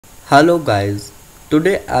Hello guys,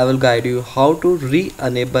 today I will guide you how to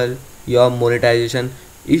re-enable your monetization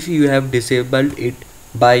if you have disabled it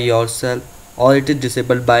by yourself or it is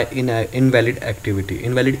disabled by invalid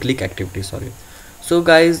click activity, sorry. So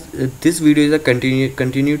guys, this video is a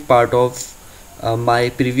continued part of my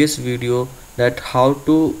previous video that how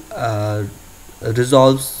to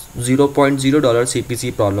resolve $0.0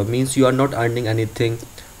 CPC problem, means you are not earning anything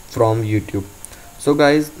from YouTube. So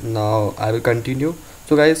guys, now I will continue.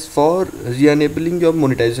 So guys, for re-enabling your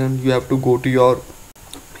monetization, you have to go to your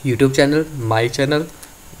YouTube channel, my channel.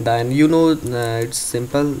 Then it's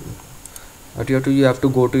simple. What you have to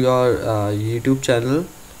go to your YouTube channel,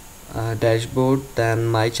 dashboard, then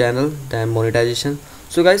my channel, then monetization.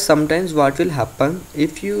 So guys, sometimes what will happen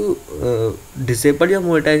if you disable your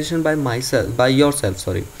monetization by yourself,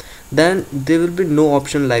 sorry, then there will be no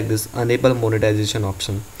option like this enable monetization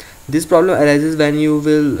option. This problem arises when you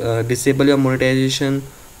will disable your monetization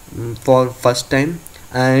for first time,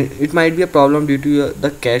 and it might be a problem due to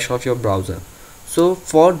the cache of your browser. So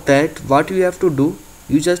for that, what you have to do,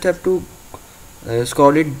 you just have to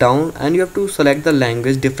scroll it down and you have to select the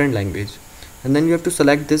language, different language, and then you have to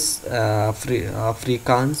select this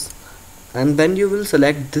Afrikaans, and when you will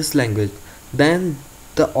select this language, then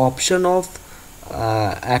the option of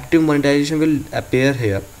active monetization will appear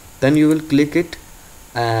here. Then you will click it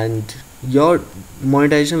and your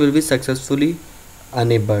monetization will be successfully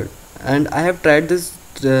enabled. And I have tried this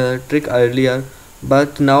trick earlier,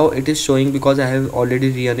 but now it is showing because I have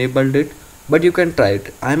already re-enabled it, but you can try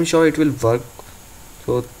it. I am sure it will work.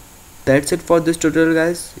 So that's it for this tutorial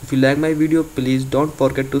guys. If you like my video, please don't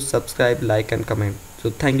forget to subscribe, like and comment. So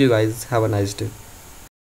thank you guys, have a nice day.